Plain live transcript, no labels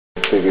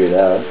figure it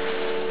out.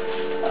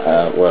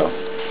 Well,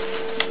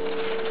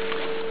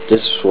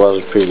 this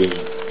was a pretty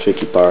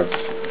tricky part.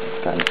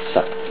 Kind of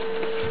sucked.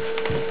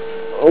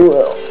 Oh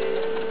well.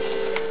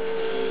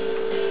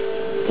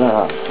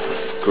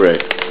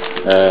 Great.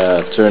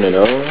 Turn it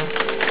over.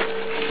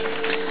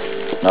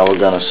 Now we're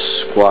gonna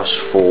squash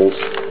fold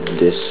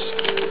this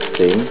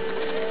thing.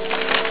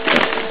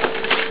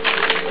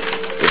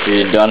 If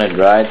you've done it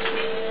right,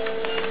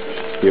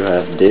 you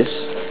have this,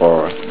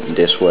 or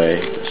this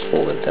way, just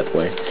fold it that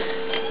way.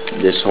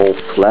 This whole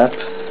flap,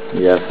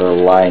 you have a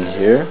line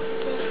here,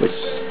 which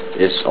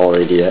is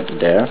already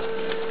there.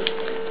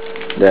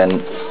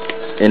 Then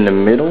in the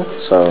middle,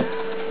 so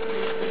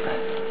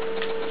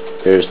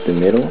here's the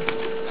middle,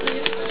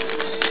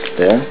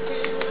 there.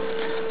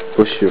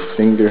 Push your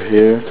finger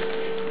here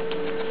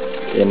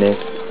in it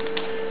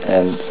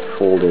and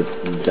fold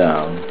it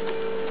down,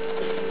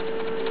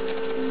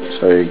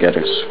 so you get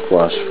a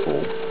squash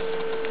fold.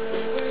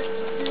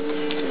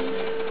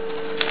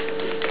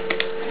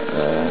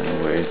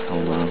 Wait,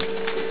 hold on.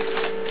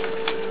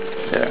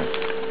 There.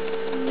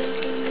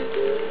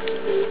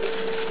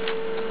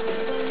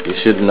 You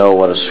should know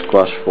what a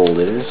squash fold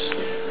is.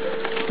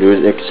 Do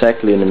it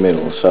exactly in the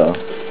middle. So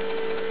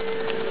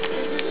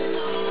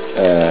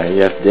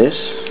you have this.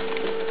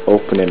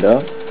 Open it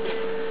up.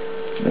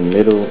 In the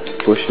middle,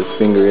 push your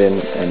finger in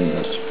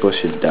and just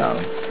push it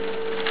down.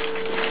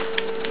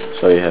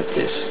 So you have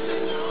this.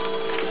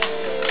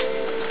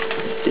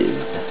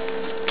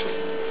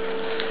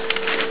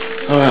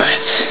 Alright.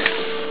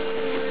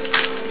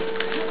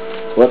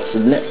 What's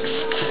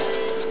next?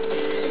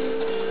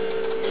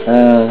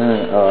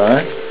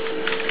 Alright.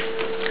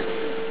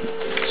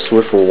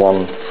 Swivel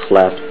one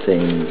flap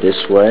thing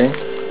this way.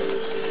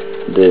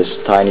 This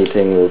tiny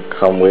thing will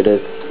come with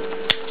it.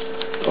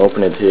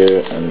 Open it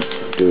here and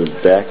do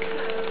it back.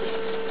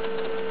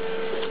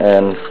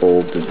 And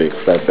fold the big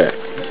flap back.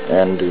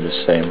 And do the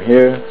same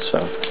here.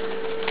 So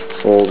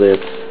fold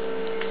it,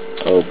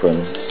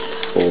 open,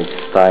 fold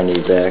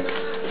tiny back,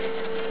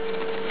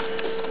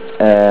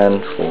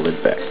 and fold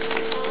it back.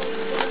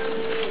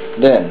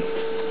 Then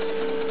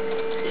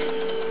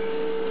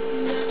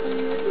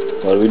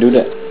what do we do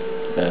then?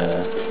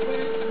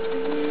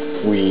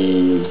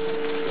 We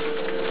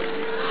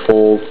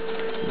fold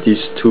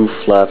these two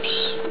flaps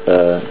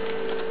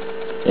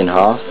in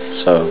half,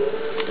 so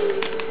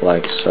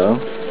like so.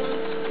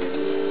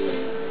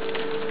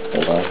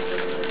 Hold on.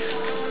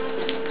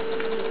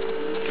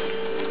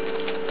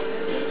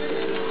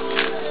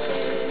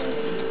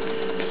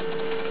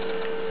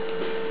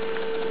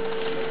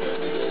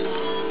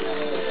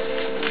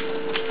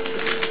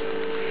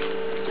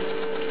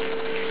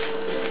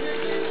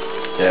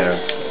 There,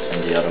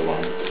 and the other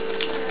one.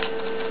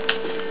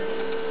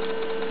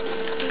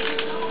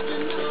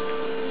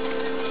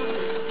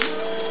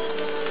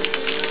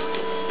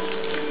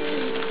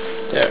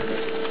 There.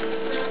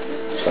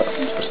 So,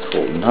 just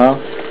fold in half.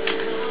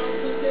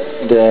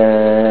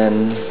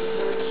 Then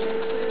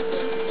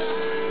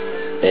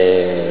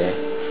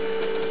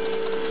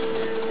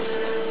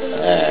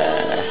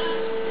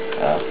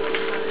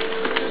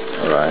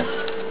alright.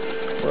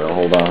 Well,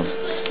 hold on.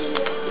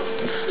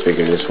 Let's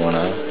figure this one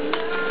out.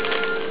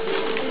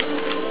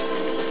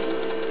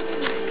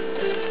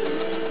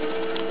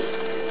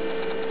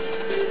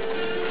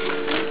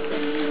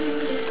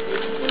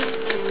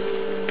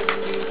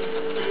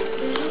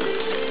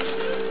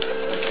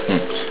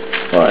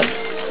 Alright.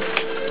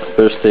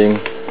 First thing,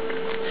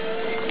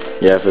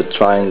 you have a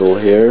triangle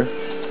here.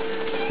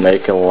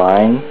 Make a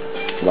line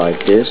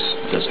like this.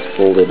 Just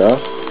fold it up.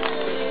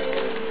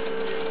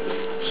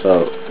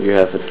 So you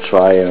have a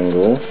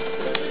triangle.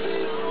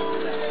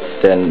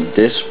 Then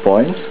this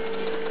point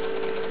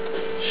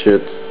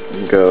should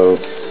go.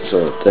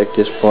 So take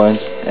this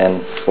point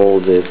and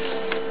fold it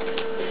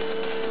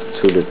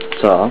to the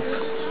top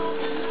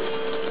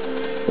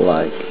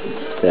like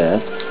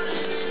that.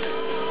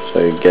 So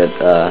you get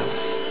a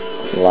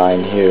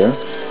line here.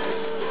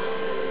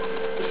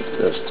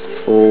 Just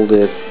fold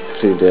it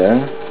to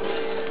there,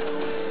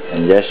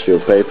 and yes, your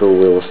paper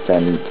will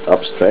stand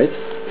up straight.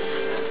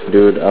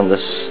 Do it on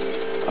this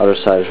other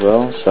side as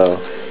well. So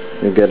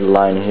you get a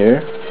line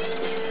here.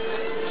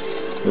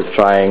 The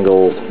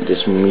triangle,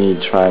 this mini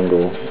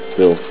triangle,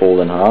 will fold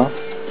in half.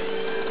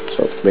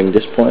 So bring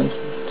this point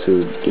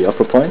to the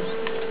upper point,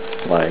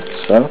 like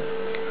so.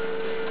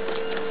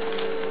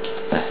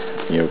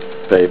 Your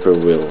paper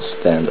will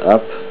stand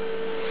up.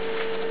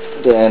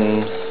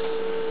 Then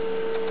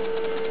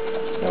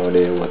no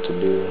idea what to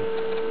do.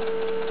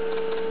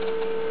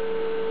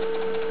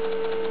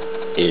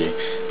 Here.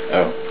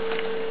 Oh.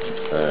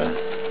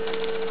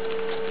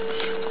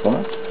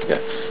 Corner?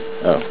 Yeah.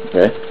 Oh,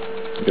 okay.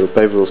 Your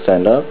paper will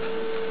stand up.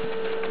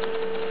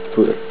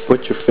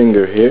 Put your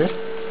finger here,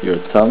 your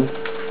thumb,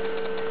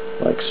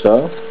 like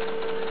so,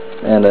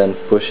 and then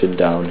push it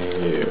down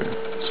here.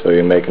 So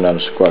you make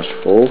another squash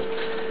fold,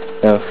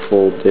 and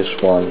fold this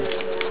one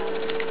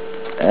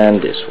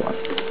and this one.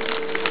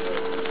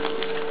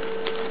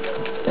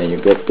 And you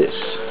get this.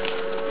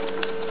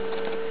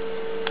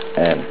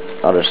 And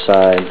other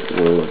side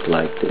will look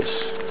like this.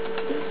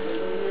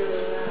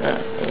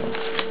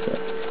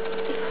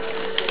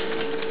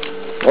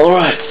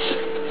 Alright.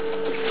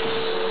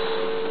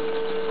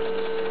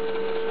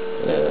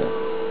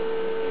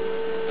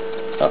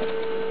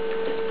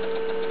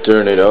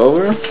 Turn it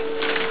over.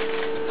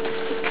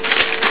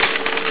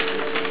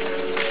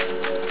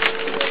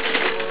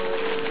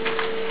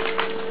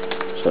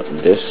 So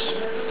this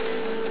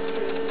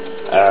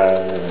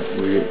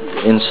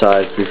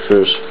inside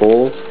reverse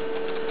fold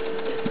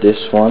this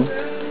one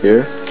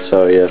here,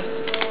 so you have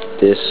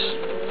this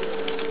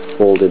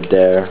folded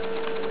there,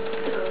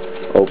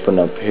 open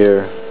up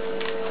here,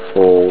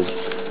 fold,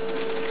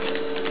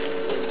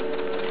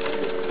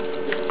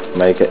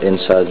 make an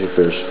inside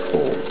reverse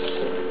fold.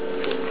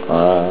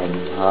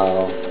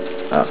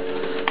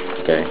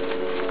 Okay,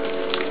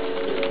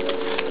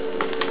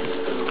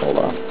 hold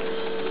on.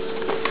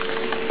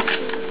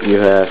 You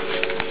have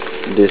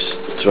this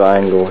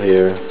triangle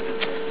here,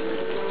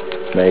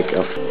 make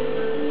a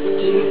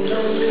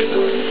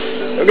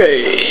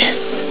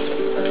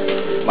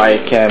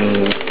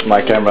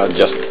my camera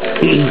just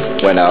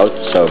went out,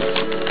 so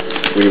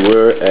we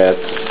were at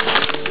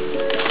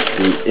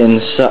the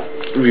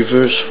inside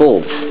reverse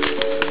fold.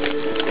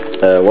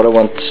 What I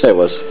want to say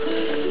was,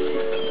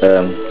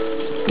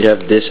 you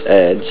have this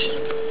edge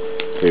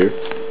here,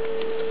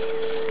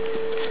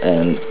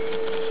 and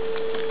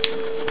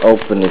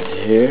open it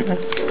here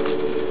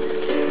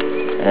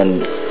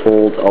and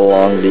fold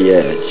along the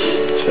edge,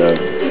 so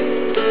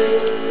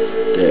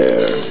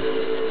there,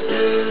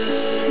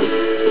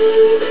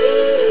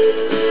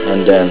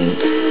 and then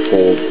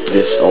fold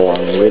this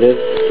along with it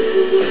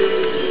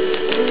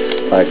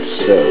like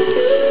so,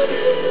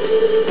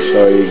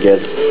 so you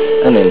get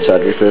an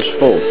inside reverse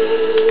fold,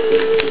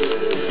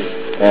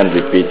 and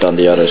repeat on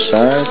the other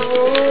side.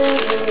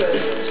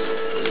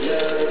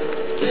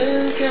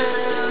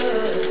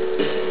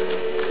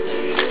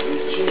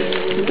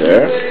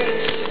 There.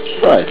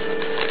 Right.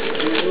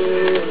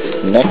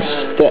 Next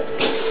step.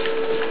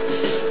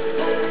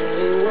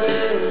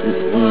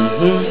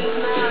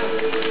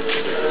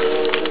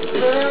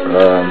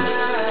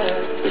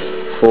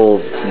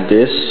 Fold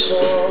this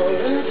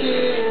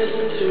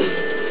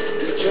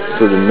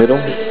to the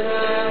middle,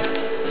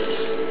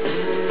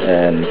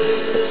 and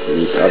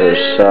the other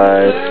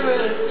side,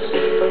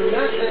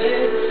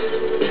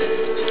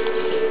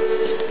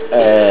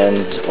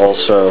 and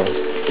also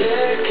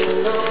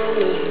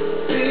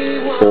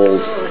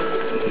fold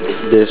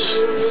this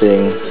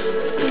thing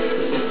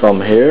from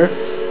here,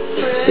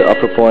 the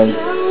upper point,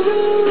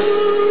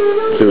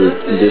 to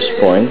this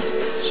point,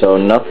 so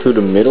not to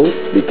the middle,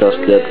 because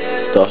that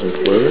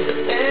doesn't work,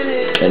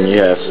 and you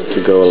have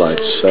to go like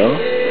so,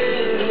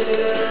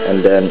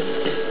 and then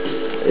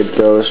it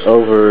goes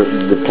over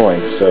the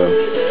point, so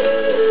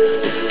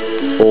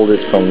fold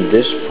it from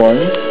this point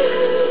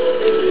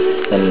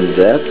and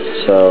that,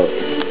 so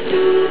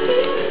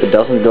it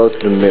doesn't go to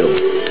the middle,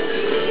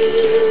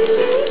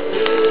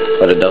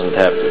 but it doesn't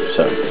have to,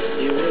 so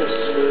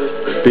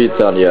repeat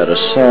on the other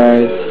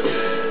side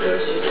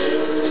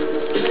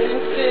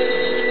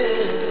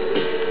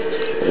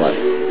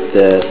like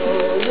that.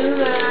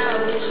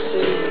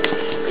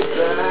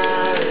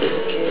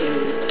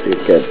 You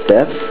get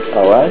that,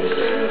 alright.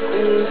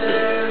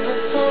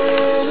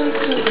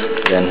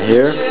 Then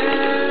here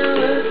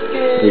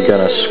we're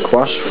gonna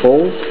squash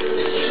fold,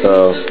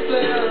 so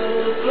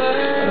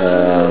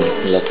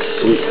let's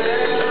see.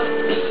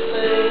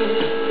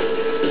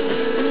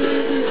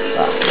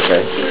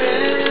 Okay.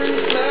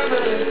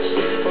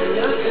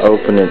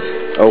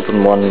 Open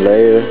one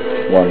layer,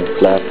 one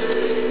flap,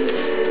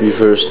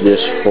 reverse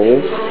this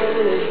fold,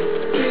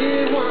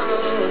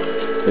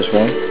 this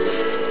one,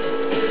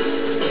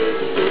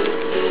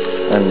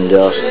 and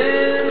just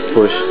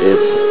push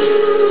it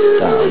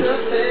down.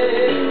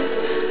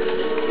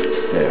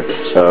 There.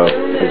 So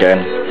again,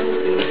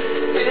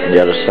 on the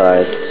other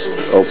side,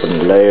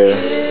 open layer,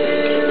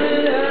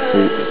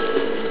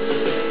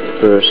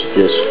 reverse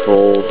this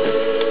fold,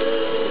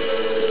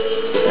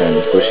 and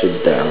push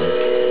it down.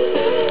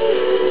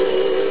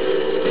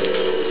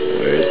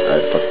 Wait, I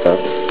fucked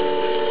up.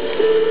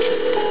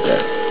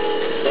 There.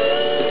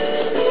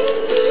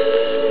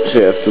 So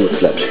you have two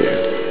flaps here.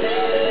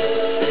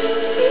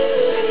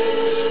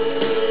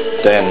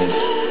 Then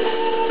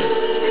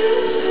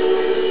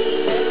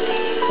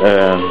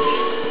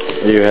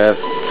you have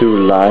two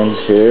lines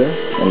here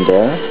and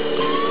there.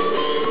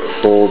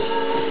 Fold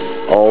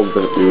all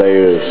the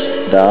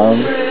layers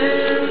down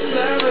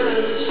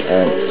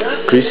and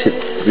crease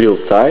it real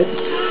tight.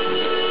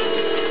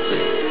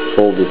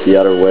 Fold it the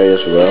other way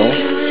as well.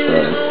 So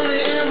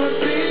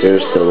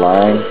here's the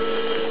line.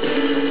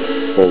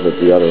 Fold it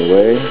the other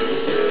way.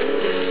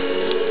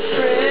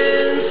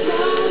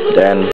 Then